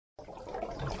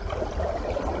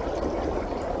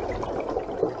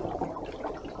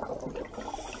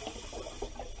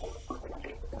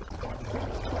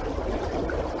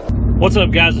What's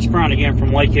up, guys? It's Brian again from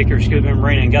LakeHickoryScuba in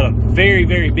Marina, and got a very,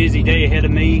 very busy day ahead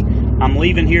of me. I'm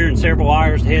leaving here in several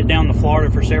hours to head down to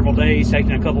Florida for several days,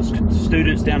 taking a couple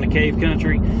students down to cave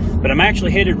country. But I'm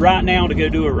actually headed right now to go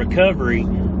do a recovery.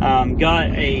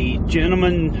 Got a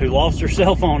gentleman who lost their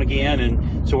cell phone again,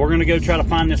 and so we're going to go try to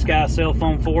find this guy's cell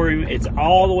phone for him. It's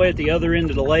all the way at the other end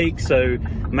of the lake, so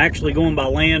I'm actually going by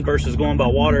land versus going by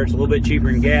water. It's a little bit cheaper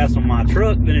in gas on my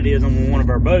truck than it is on one of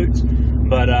our boats.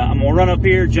 But I'm going to run up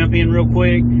here, jump in real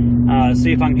quick,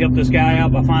 see if I can help this guy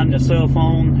out by finding his cell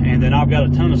phone. And then I've got a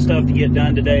ton of stuff to get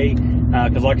done today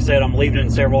because, like I said, I'm leaving in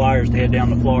several hours to head down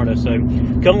to Florida. So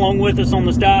come along with us on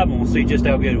this dive and we'll see just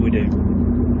how good we do.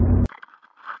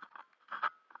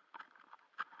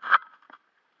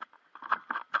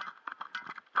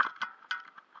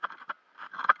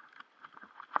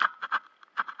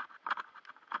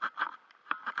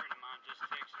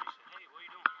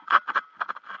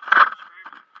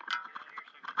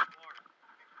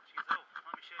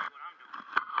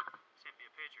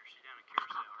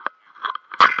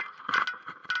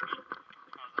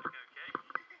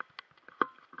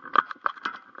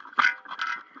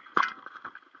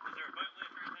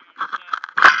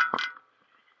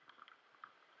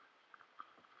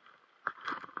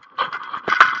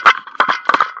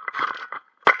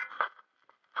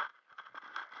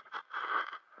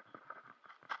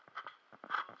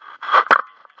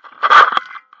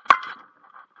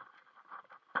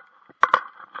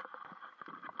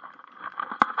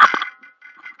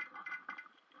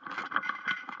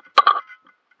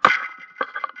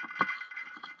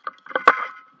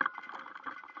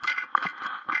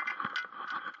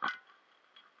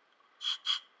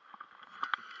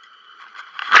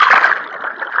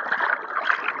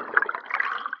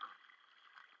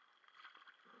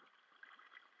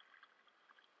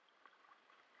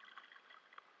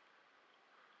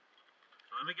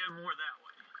 Let me go more that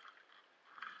way.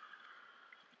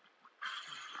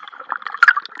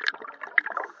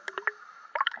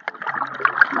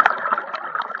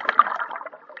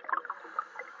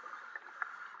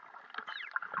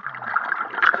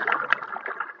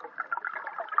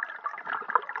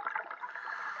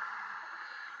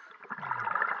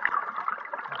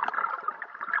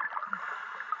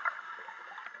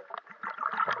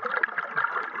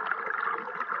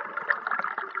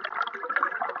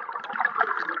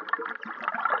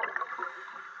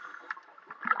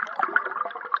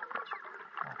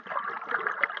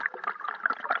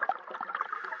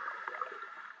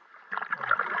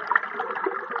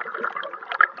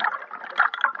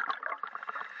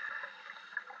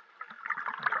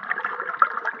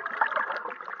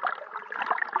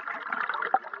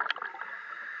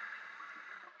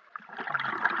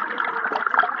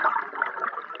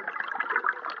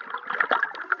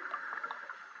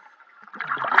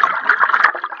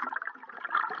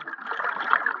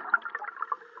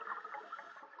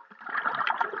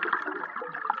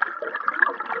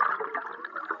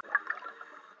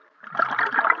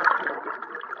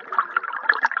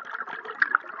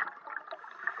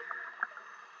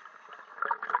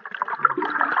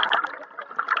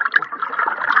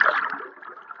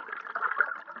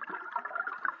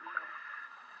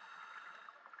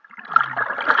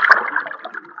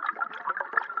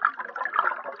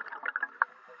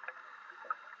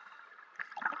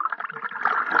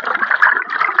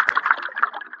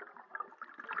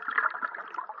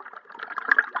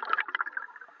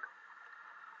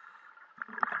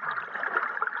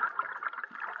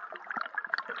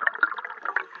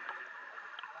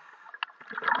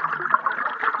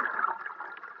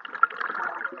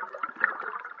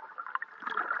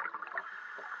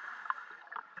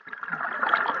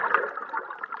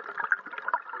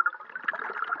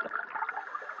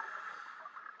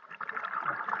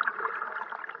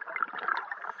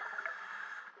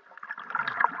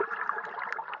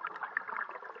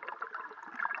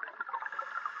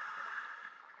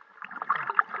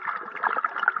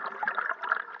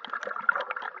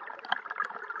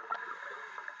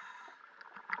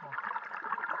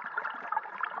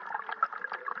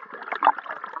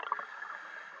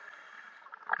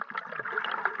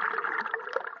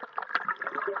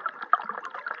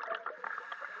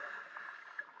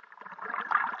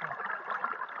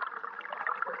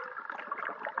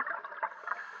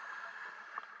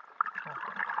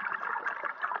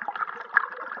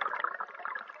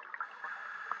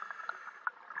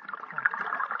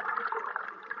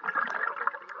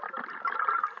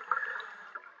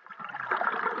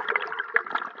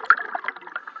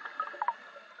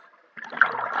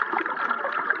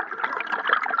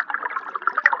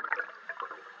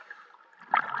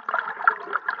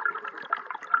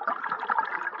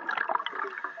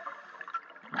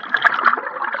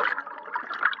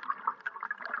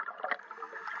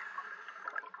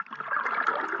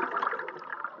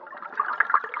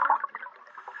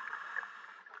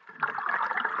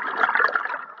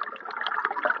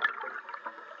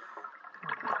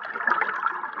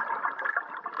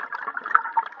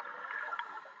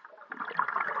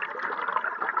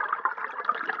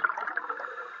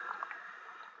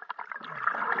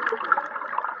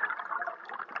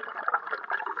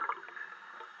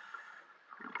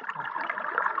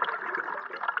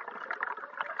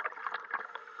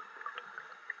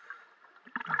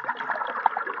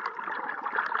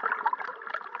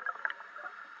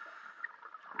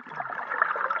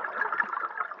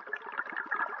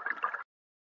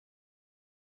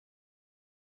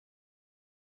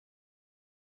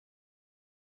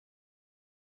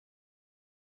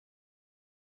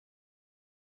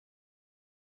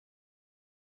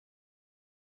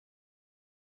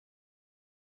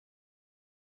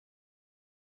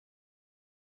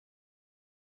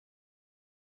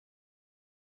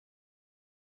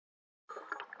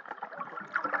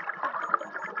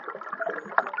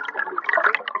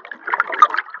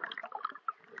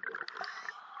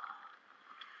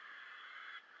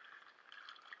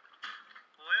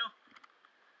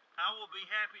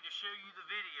 happy to show you the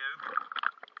video,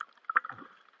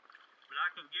 but I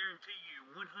can guarantee you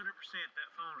 100% that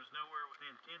phone is nowhere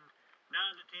within 9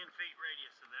 to 10 feet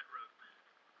radius of that rope.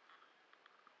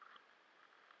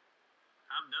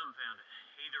 I'm dumbfounded.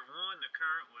 Either one, the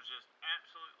current was just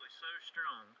absolutely so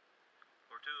strong,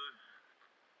 or two,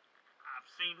 I've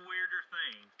seen weirder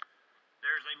things.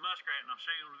 There's a muskrat, and I'll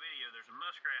show you on the video, there's a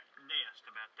muskrat nest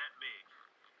about that big.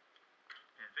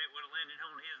 And if it would have landed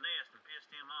on his nest and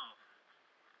pissed him off,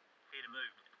 he'd have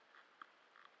moved it.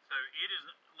 So it is,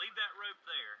 leave that rope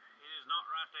there. It is not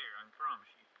right there, I can promise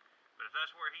you. But if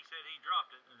that's where he said he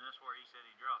dropped it, then that's where he said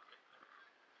he dropped it.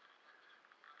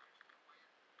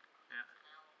 Yeah.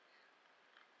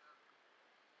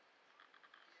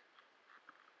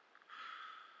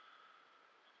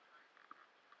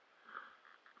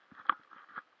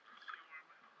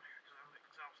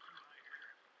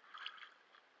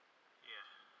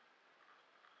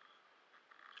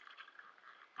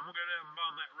 I'm gonna go down and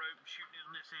bomb that rope and shoot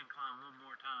down this incline one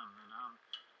more time, and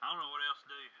I don't know what else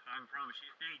to do. I can promise you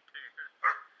it ain't there.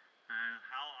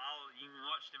 You can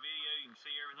watch the video, you can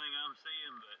see everything I'm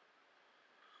seeing, but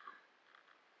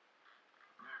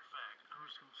matter of fact, I'm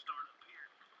just gonna start up here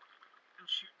and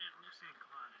shoot down this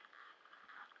incline.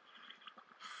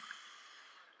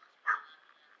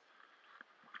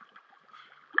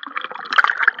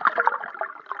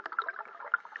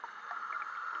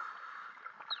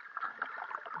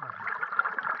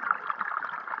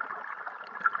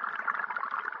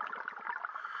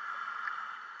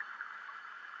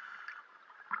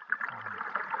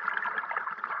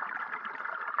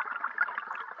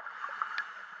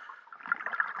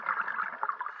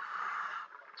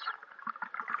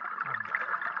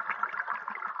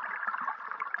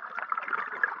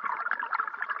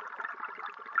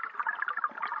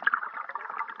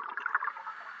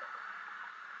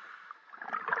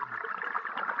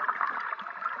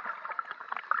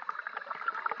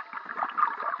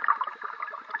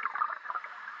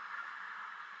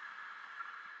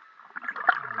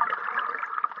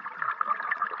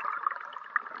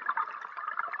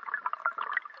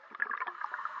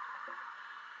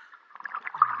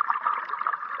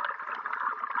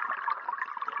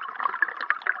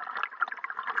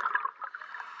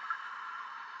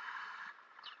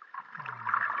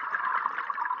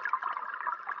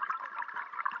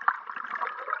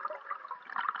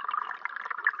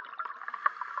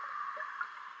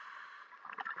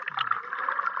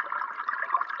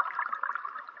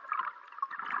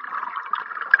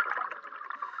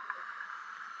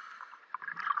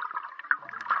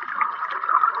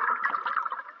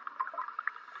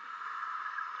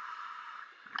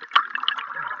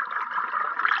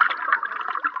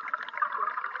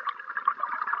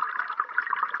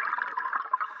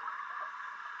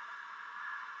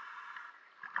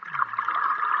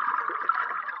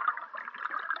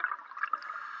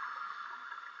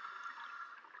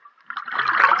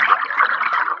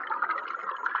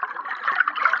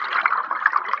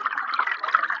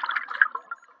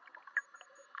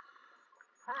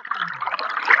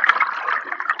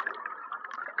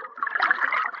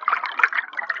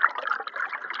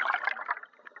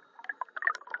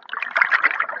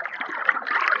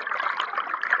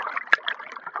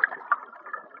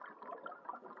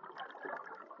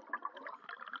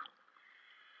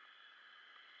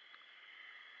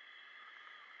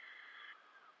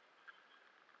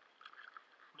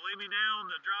 Believe me now on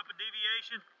the drop of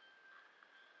deviation.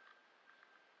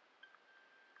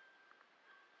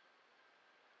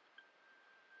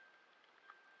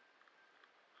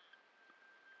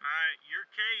 Alright, your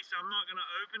case, I'm not going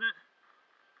to open it,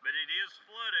 but it is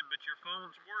flooded, but your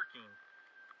phone's working.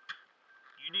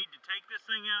 You need to take this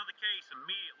thing out of the case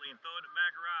immediately and throw it in a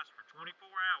bag of rice for 24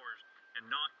 hours and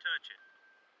not touch it.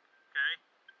 Okay?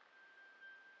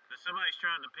 But somebody's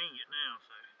trying to ping it now,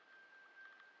 so.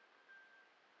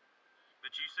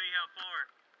 But you see how far,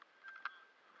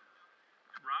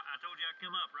 right, I told you I'd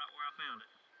come up right where I found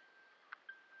it.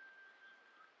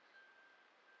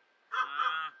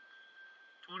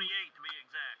 28 to be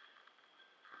exact.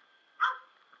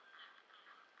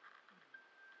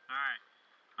 Alright,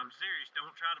 I'm serious,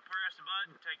 don't try to press the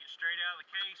button, take it straight out of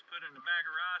the case, put it in a bag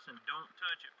of rice, and don't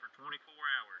touch it for 24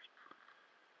 hours.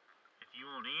 If you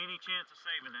want any chance of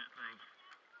saving that thing.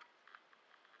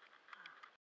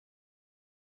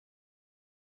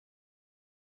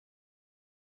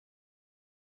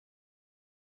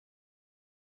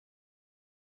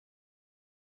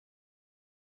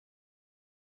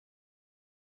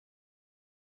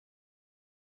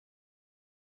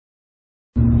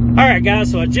 Alright guys,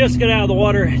 so I just got out of the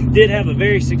water. Did have a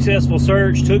very successful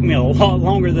search. Took me a lot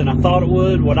longer than I thought it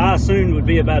would. What I assumed would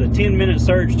be about a 10-minute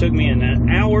search took me an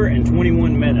hour and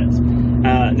 21 minutes.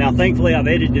 Now thankfully I've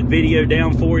edited video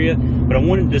down for you, but I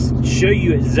wanted to show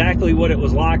you exactly what it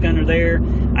was like under there.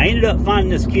 I ended up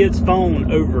finding this kid's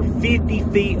phone over 50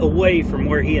 feet away from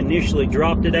where he initially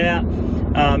dropped it at.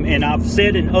 And I've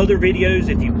said in other videos,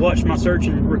 if you've watched my search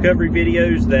and recovery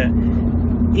videos, that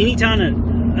anytime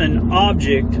an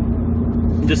object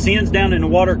descends down in the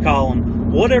water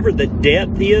column, whatever the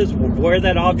depth is where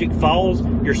that object falls,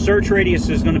 your search radius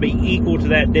is going to be equal to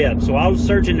that depth. So I was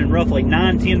searching in roughly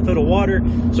 9-10 foot of water,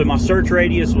 so my search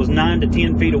radius was 9 to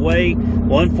 10 feet away.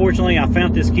 Well, unfortunately, I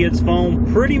found this kid's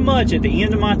phone pretty much at the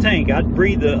end of my tank. I'd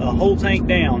breathed a whole tank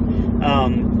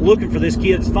down looking for this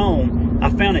kid's phone. I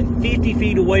found it 50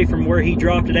 feet away from where he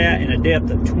dropped it at in a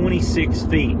depth of 26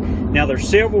 feet. Now, there's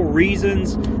several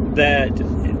reasons that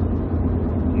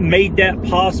made that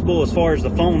possible as far as the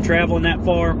phone traveling that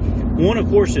far. One, of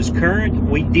course, is current.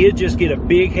 We did just get a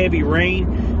big heavy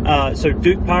rain, so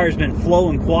Duke Pire's been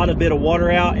flowing quite a bit of water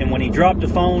out, and when he dropped the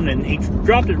phone, and he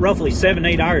dropped it roughly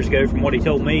 7-8 hours ago from what he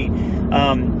told me,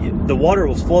 the water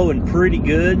was flowing pretty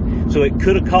good, so it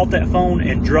could have caught that phone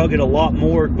and drug it a lot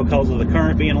more because of the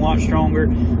current being a lot stronger.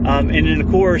 And then,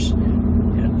 of course,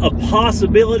 a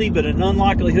possibility but an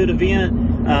unlikelihood event,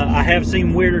 I have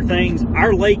seen weirder things.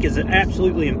 Our lake is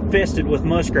absolutely infested with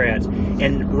muskrats,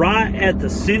 and right at the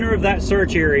center of that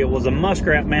search area was a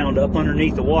muskrat mound up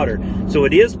underneath the water. So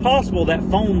it is possible that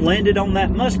phone landed on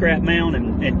that muskrat mound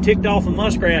and ticked off a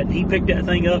muskrat, and he picked that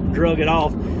thing up and drug it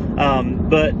off.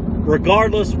 But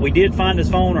regardless, we did find his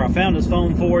phone, or I found his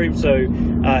phone for him, so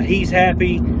he's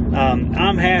happy.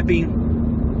 I'm happy.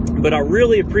 But I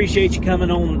really appreciate you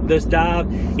coming on this dive.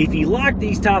 If you like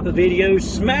these type of videos,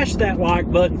 smash that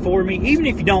like button for me. Even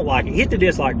if you don't like it, hit the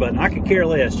dislike button. I could care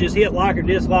less. Just hit like or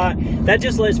dislike. That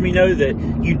just lets me know that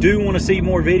you do want to see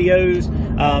more videos.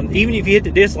 Even if you hit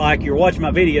the dislike, you're watching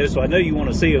my videos, so I know you want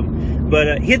to see them.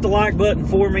 But hit the like button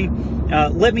for me.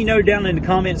 Let me know down in the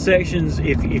comment sections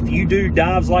if you do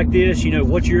dives like this, you know,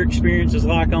 what your experience is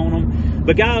like on them.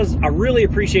 But guys, I really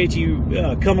appreciate you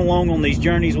coming along on these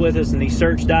journeys with us and these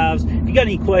search dives. If you got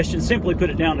any questions, simply put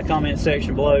it down in the comment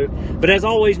section below. But as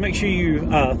always, make sure you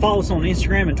follow us on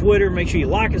Instagram and Twitter. Make sure you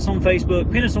like us on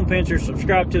Facebook, pin us on Pinterest,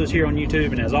 subscribe to us here on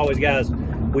YouTube. And as always, guys,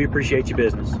 we appreciate your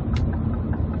business.